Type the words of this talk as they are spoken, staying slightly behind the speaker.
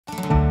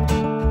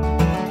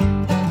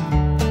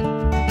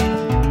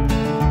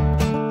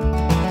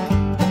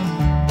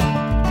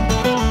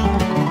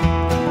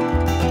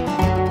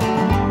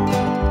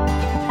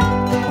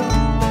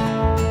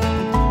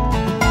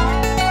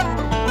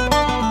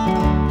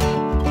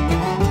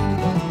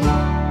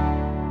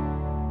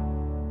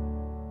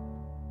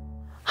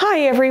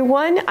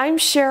everyone, I'm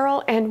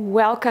Cheryl and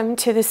welcome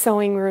to the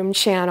Sewing Room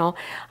channel.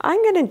 I'm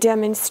going to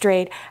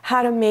demonstrate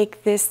how to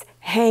make this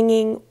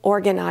hanging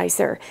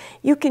organizer.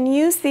 You can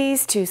use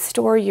these to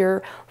store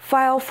your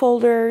file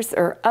folders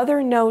or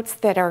other notes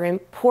that are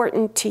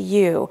important to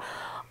you.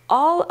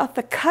 All of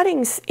the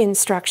cutting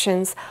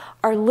instructions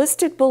are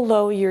listed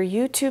below your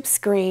YouTube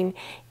screen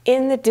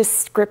in the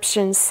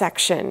description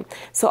section.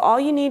 So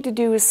all you need to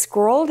do is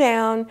scroll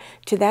down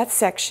to that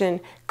section,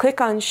 click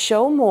on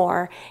Show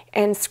More,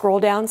 and scroll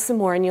down some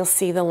more and you'll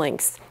see the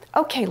links.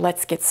 Okay,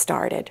 let's get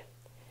started.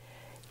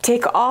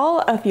 Take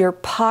all of your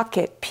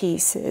pocket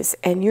pieces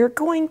and you're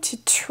going to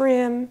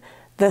trim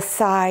the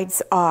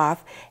sides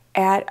off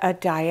at a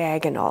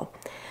diagonal.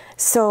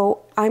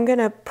 So I'm going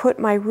to put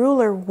my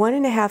ruler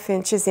 1.5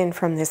 inches in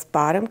from this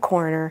bottom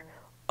corner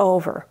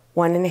over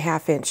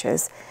 1.5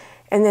 inches.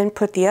 And then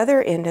put the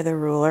other end of the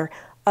ruler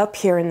up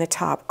here in the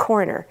top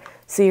corner.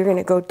 So you're going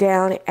to go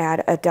down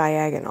at a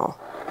diagonal.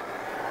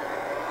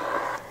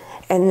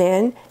 And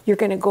then you're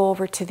going to go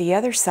over to the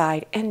other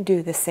side and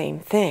do the same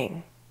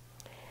thing.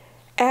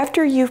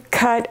 After you've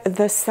cut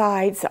the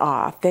sides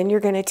off, then you're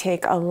going to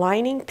take a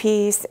lining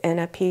piece and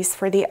a piece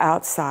for the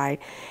outside,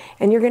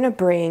 and you're going to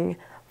bring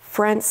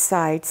front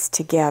sides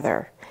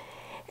together.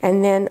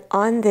 And then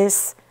on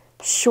this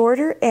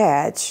shorter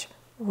edge,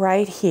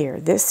 right here,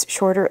 this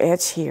shorter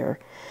edge here,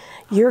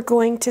 you're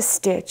going to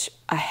stitch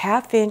a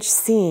 1/2 inch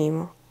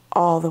seam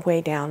all the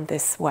way down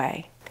this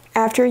way.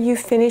 After you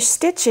finish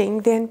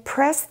stitching, then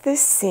press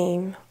this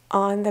seam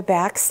on the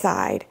back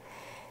side.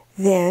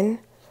 Then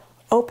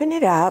open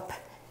it up,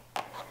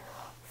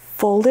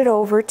 fold it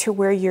over to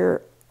where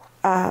your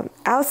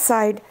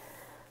outside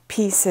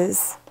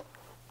pieces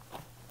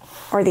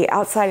or the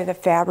outside of the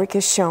fabric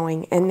is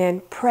showing, and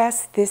then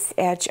press this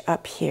edge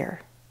up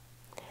here.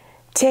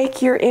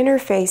 Take your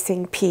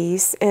interfacing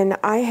piece, and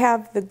I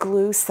have the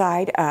glue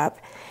side up,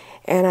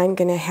 and I'm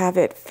going to have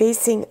it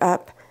facing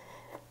up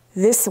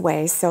this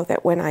way so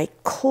that when I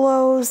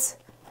close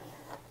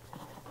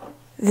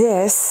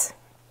this,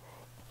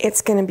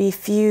 it's going to be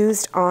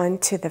fused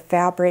onto the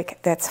fabric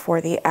that's for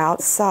the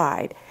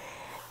outside.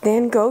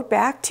 Then go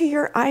back to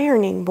your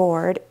ironing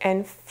board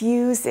and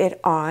fuse it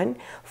on.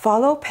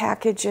 Follow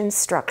package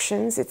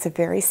instructions. It's a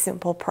very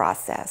simple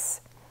process.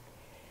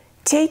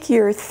 Take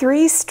your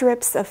 3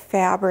 strips of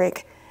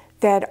fabric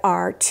that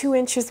are 2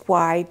 inches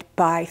wide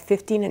by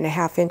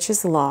 15.5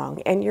 inches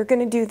long, and you're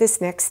going to do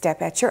this next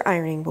step at your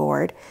ironing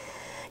board.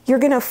 You're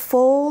going to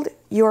fold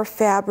your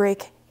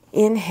fabric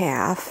in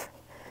half,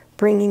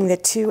 bringing the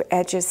 2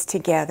 edges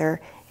together,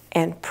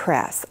 and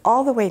press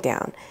all the way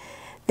down.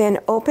 Then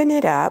open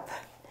it up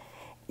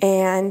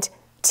and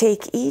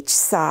take each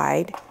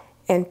side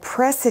and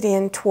press it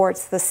in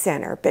towards the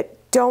center, but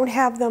don't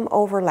have them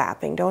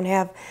overlapping, don't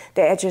have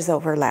the edges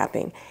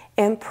overlapping,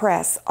 and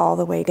press all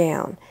the way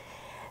down.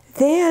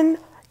 Then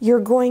you're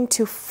going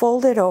to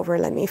fold it over.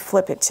 Let me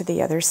flip it to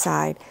the other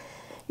side.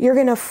 You're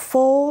going to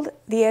fold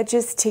the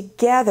edges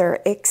together,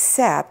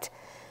 except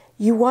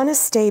you want to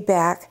stay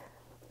back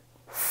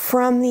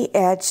from the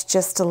edge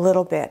just a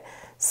little bit.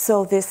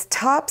 So this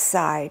top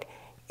side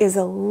is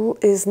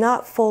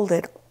not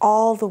folded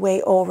all the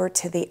way over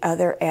to the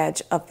other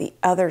edge of the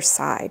other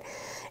side.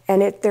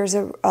 And there's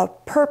a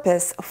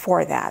purpose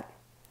for that.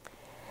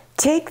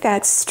 Take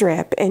that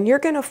strip and you're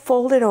going to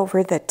fold it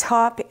over the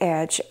top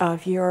edge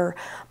of your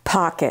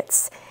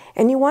pockets.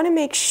 And you want to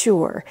make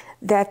sure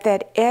that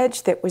that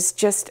edge that was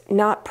just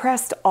not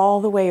pressed all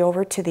the way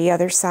over to the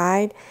other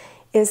side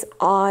is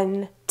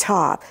on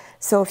top.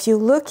 So if you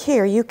look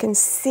here, you can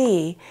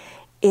see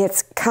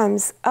it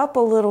comes up a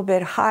little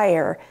bit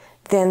higher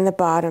than the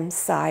bottom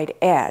side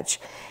edge.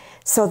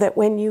 So that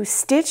when you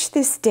stitch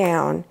this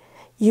down,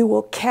 you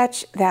will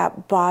catch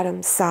that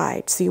bottom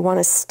side. So you want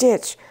to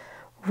stitch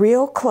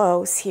real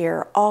close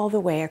here all the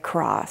way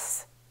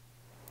across.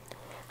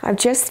 I've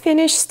just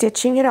finished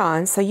stitching it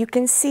on, so you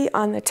can see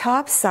on the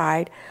top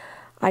side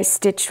I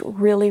stitched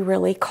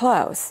really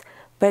close.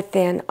 But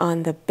then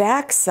on the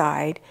back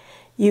side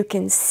you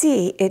can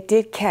see it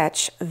did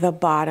catch the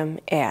bottom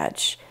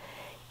edge.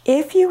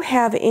 If you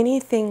have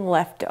anything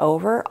left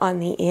over on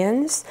the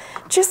ends,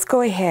 just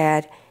go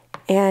ahead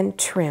and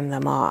trim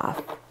them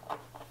off.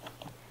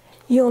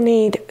 You'll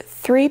need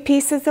 3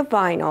 pieces of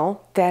vinyl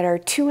that are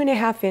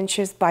 2.5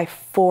 inches by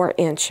 4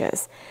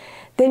 inches.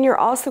 Then you're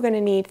also going to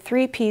need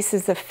 3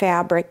 pieces of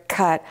fabric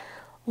cut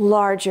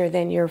larger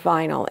than your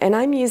vinyl. And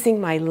I'm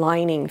using my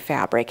lining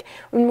fabric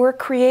when we're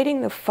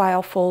creating the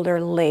file folder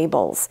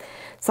labels.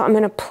 So I'm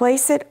going to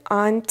place it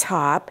on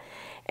top,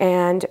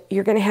 and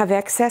you're going to have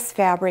excess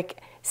fabric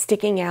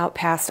sticking out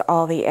past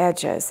all the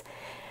edges.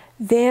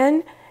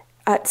 Then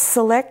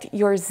select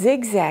your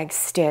zigzag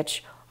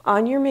stitch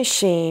on your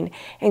machine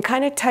and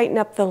kind of tighten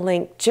up the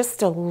link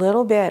just a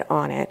little bit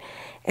on it,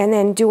 and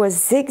then do a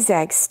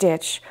zigzag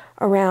stitch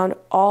around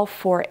all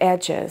 4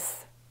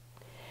 edges.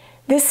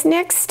 This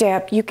next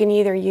step, you can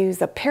either use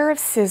a pair of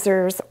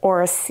scissors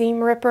or a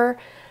seam ripper.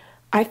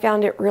 I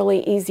found it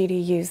really easy to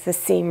use the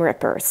seam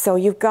ripper. So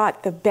you've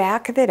got the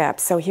back of it up.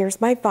 So here's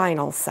my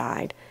vinyl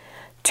side.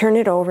 turn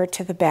it over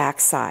to the back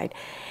side.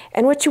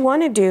 And what you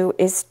want to do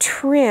is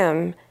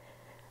trim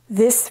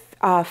this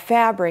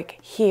fabric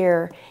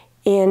here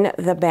in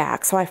the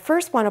back. So I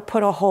first want to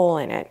put a hole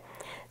in it.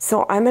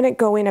 So I'm going to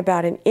go in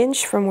about 1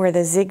 inch from where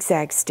the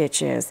zigzag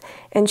stitch is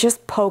and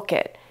just poke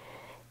it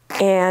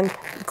and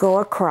go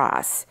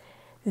across.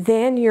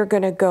 Then you're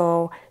going to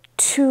go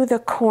to the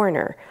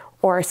corner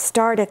or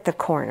start at the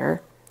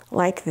corner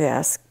like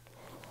this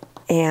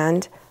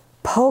and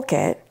poke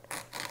it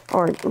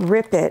or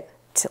rip it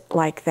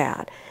like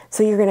that.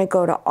 So you're going to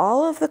go to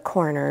all of the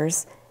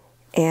corners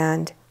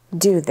and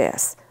do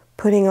this,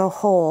 putting a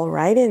hole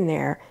right in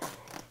there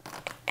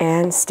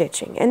and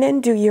stitching, and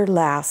then do your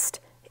last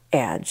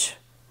edge.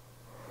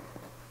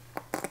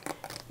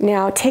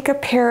 Now take a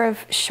pair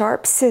of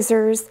sharp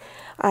scissors.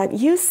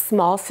 Use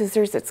small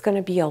scissors. It's going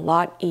to be a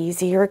lot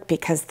easier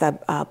because the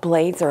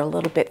blades are a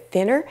little bit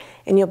thinner,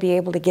 and you'll be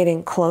able to get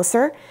in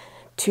closer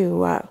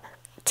to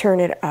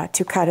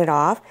to cut it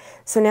off.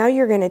 So now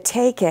you're going to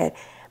take it,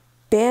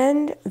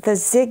 bend the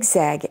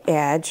zigzag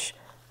edge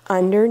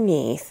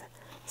underneath.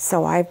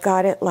 So I've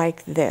got it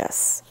like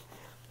this.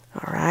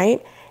 All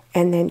right,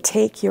 and then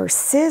take your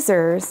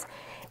scissors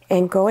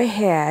and go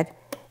ahead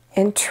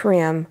and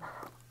trim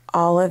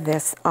all of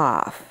this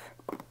off.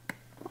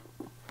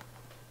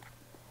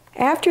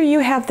 After you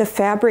have the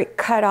fabric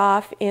cut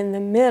off in the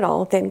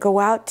middle, then go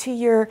out to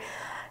your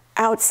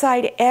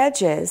outside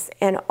edges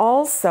and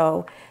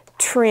also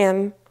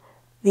trim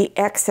the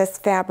excess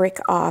fabric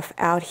off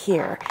out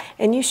here.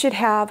 And you should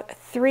have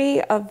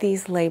 3 of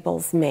these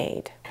labels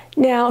made.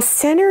 Now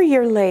center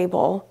your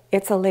label,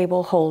 it's a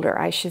label holder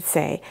I should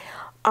say,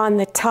 on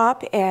the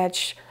top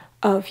edge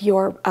of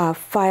your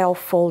file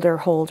folder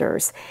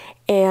holders.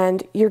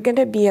 And you're going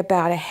to be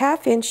about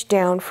 1/2 inch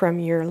down from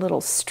your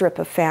little strip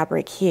of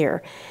fabric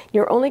here.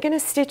 You're only going to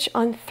stitch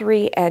on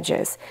 3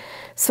 edges.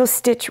 So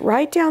stitch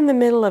right down the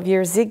middle of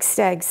your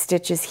zigzag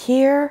stitches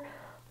here,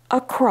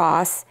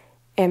 across,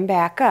 and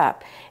back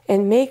up.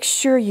 And make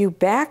sure you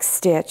back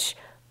stitch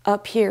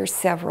up here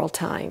several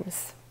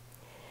times.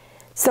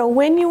 So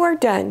when you are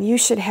done, you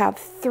should have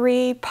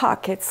 3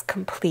 pockets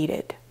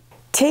completed.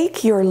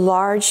 Take your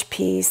large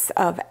piece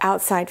of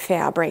outside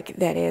fabric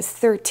that is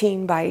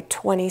 13 by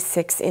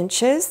 26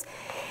 inches,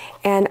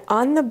 and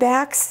on the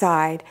back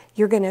side,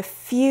 you're going to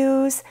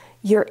fuse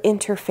your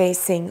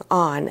interfacing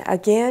on.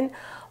 Again,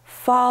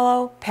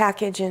 follow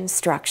package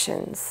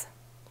instructions.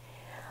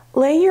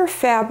 Lay your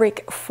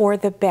fabric for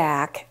the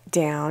back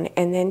down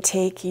and then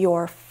take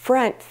your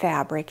front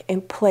fabric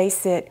and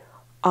place it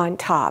on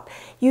top.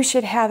 You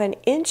should have 1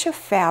 inch of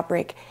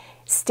fabric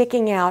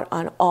sticking out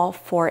on all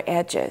 4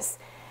 edges.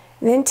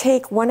 Then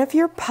take one of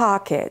your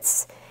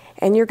pockets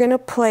and you're going to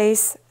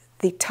place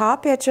the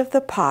top edge of the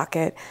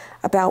pocket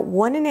about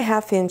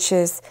 1.5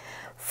 inches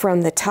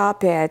from the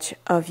top edge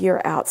of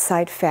your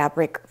outside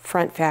fabric,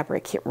 front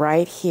fabric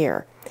right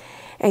here.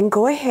 And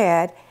go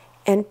ahead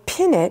and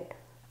pin it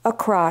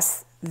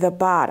across the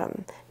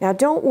bottom. Now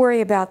don't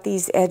worry about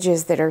these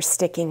edges that are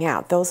sticking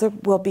out. Those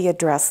will be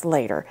addressed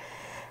later.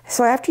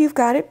 So after you've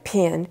got it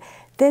pinned,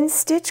 then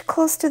stitch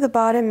close to the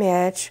bottom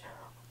edge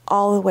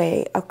all the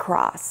way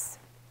across.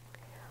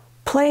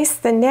 Place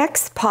the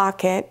next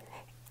pocket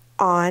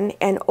on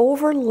and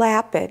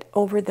overlap it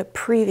over the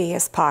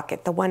previous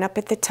pocket, the one up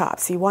at the top.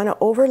 So you want to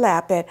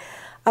overlap it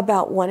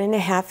about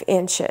 1.5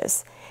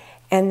 inches.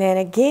 And then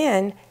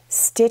again,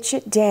 stitch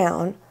it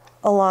down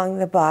along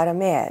the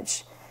bottom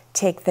edge.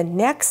 Take the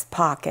next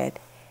pocket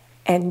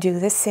and do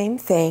the same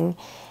thing.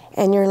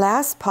 And your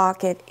last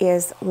pocket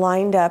is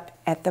lined up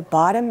at the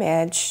bottom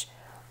edge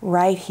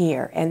right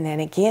here. And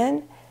then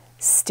again,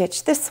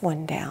 stitch this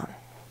one down.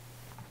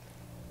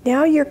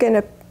 Now you're going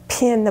to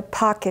pin the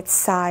pocket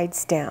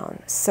sides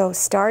down. So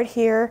start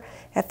here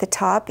at the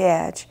top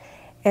edge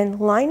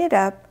and line it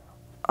up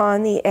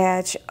on the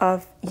edge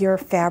of your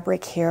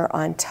fabric here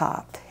on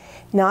top,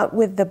 not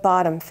with the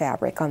bottom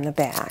fabric on the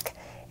back.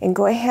 And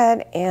go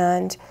ahead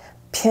and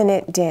pin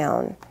it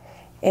down.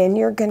 And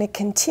you're going to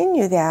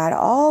continue that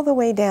all the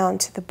way down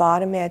to the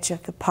bottom edge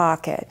of the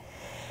pocket.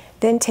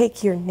 Then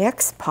take your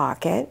next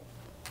pocket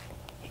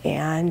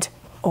and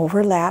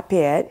overlap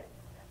it.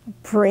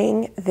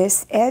 Bring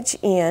this edge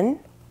in,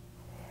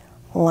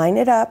 line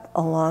it up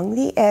along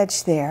the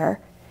edge there,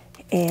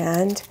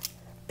 and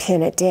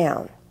pin it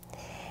down.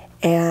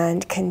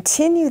 And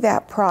continue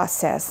that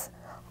process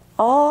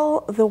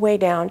all the way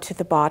down to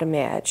the bottom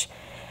edge.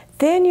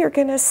 Then you're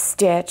going to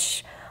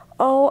stitch,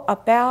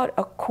 about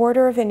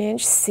 1/4 of an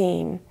inch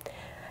seam,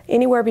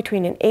 anywhere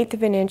between 1/8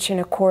 of an inch and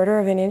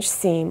 1/4 of an inch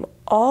seam,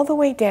 all the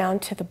way down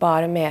to the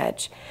bottom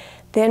edge.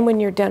 Then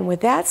when you're done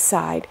with that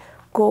side,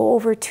 go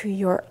over to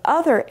your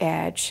other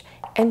edge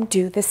and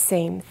do the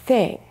same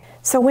thing.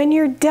 So when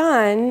you're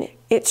done,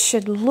 it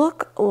should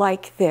look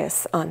like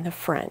this on the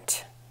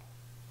front.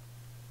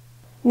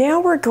 Now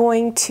we're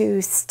going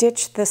to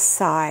stitch the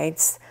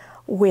sides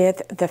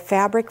with the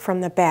fabric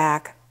from the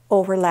back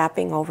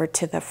overlapping over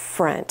to the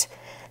front.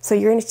 So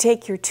you're going to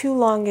take your 2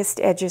 longest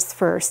edges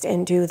first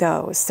and do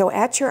those. So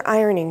at your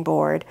ironing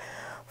board,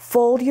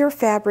 fold your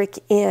fabric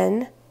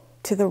in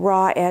to the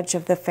raw edge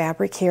of the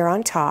fabric here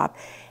on top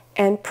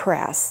and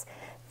press.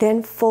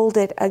 Then fold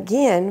it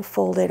again,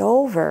 fold it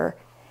over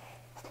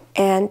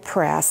and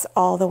press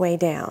all the way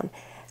down.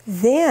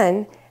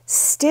 Then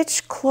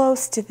stitch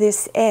close to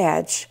this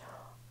edge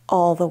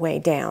all the way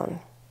down.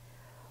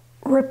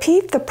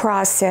 Repeat the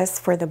process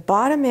for the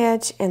bottom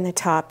edge and the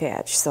top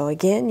edge. So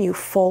again, you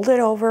fold it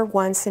over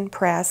once and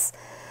press,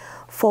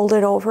 fold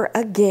it over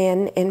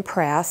again and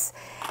press.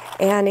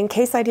 And in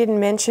case I didn't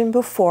mention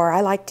before,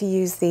 I like to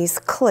use these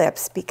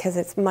clips because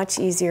it's much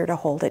easier to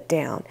hold it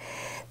down.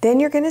 Then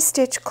you're going to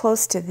stitch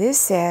close to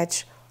this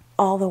edge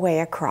all the way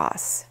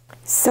across.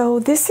 So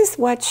this is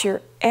what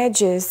your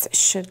edges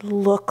should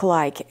look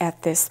like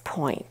at this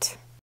point.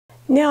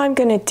 Now I'm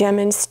going to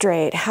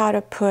demonstrate how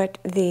to put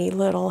the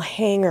little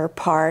hanger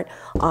part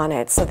on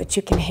it so that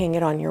you can hang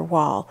it on your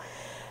wall.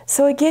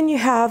 So again, you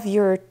have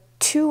your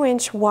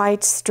 2-inch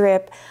wide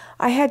strip.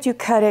 I had you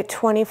cut it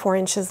 24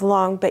 inches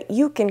long, but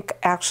you can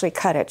actually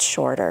cut it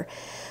shorter.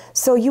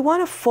 So you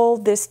want to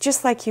fold this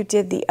just like you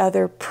did the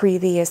other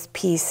previous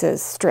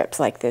pieces, strips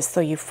like this. So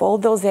you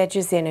fold those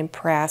edges in and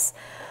press,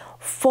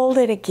 fold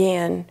it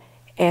again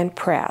and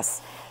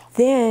press.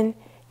 Then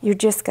you're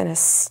just going to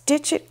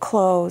stitch it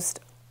closed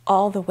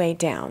all the way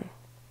down.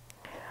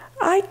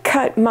 I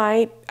cut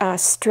my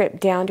strip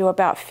down to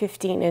about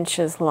 15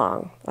 inches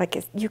long.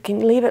 Like you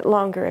can leave it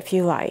longer if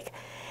you like.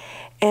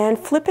 And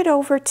flip it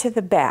over to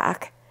the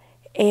back,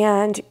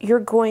 and you're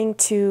going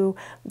to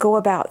go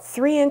about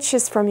 3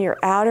 inches from your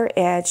outer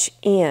edge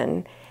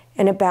in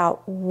and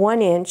about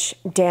 1 inch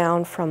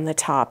down from the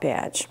top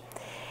edge.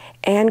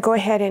 And go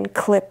ahead and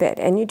clip it.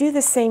 And you do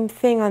the same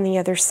thing on the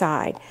other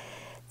side.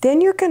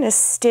 Then you're going to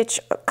stitch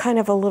kind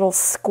of a little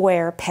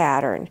square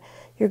pattern.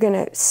 You're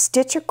going to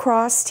stitch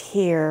across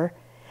here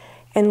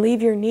and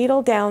leave your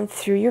needle down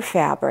through your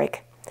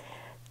fabric.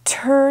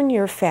 Turn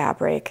your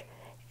fabric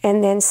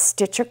and then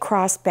stitch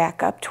across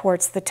back up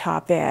towards the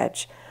top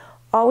edge.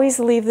 Always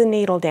leave the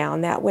needle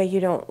down, that way you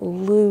don't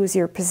lose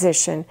your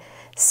position.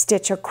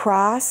 Stitch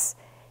across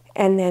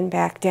and then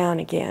back down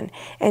again.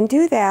 And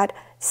do that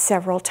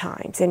several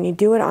times, and you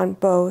do it on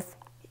both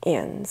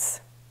ends.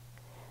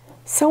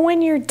 So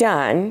when you're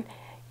done,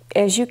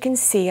 as you can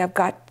see, I've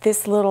got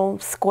this little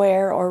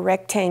square or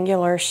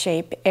rectangular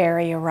shape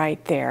area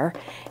right there,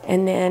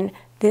 and then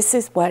this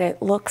is what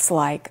it looks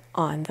like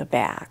on the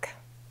back.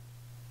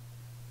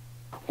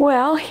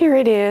 Well, here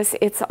it is.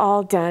 It's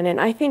all done, and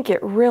I think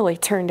it really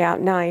turned out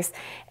nice,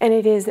 and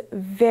it is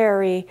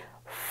very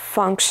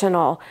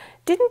functional.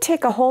 Didn't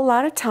take a whole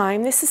lot of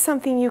time. This is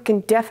something you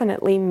can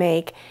definitely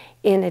make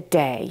in a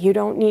day. You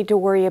don't need to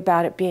worry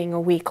about it being a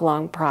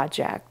week-long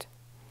project.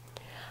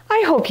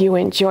 I hope you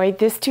enjoyed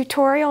this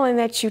tutorial and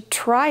that you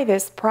try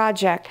this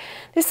project.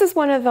 This is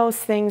one of those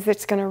things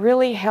that's going to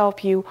really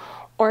help you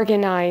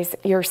organize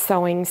your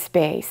sewing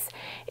space.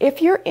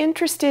 If you're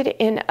interested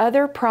in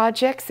other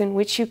projects in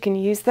which you can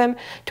use them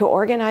to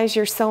organize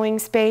your sewing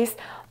space,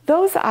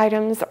 those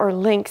items or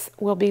links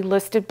will be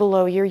listed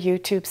below your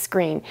YouTube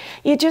screen.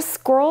 You just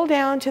scroll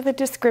down to the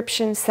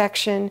description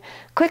section,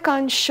 click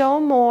on Show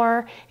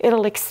More,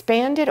 it'll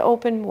expand it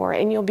open more,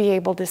 and you'll be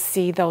able to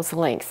see those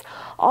links.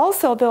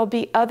 Also, there'll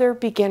be other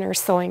beginner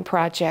sewing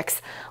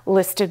projects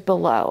listed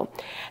below.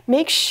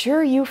 Make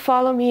sure you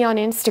follow me on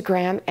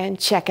Instagram and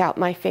check out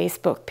my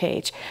Facebook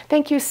page.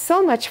 Thank you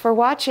so much for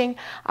watching.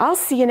 I'll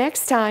see you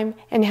next time,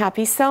 and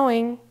happy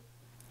sewing!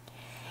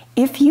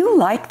 If you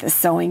like the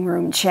Sewing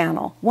Room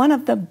channel, one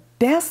of the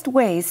best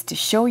ways to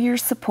show your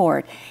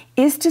support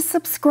is to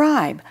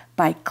subscribe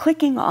by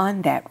clicking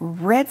on that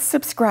red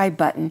subscribe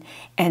button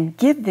and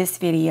give this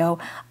video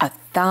a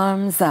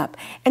thumbs up.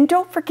 And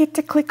don't forget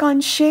to click on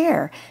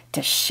share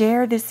to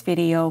share this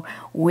video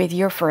with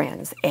your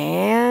friends.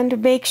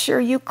 And make sure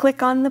you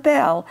click on the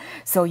bell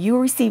so you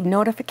receive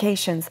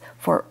notifications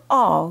for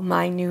all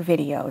my new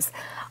videos.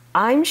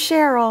 I'm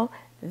Cheryl.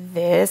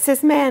 This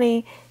is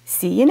Manny.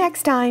 See you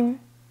next time.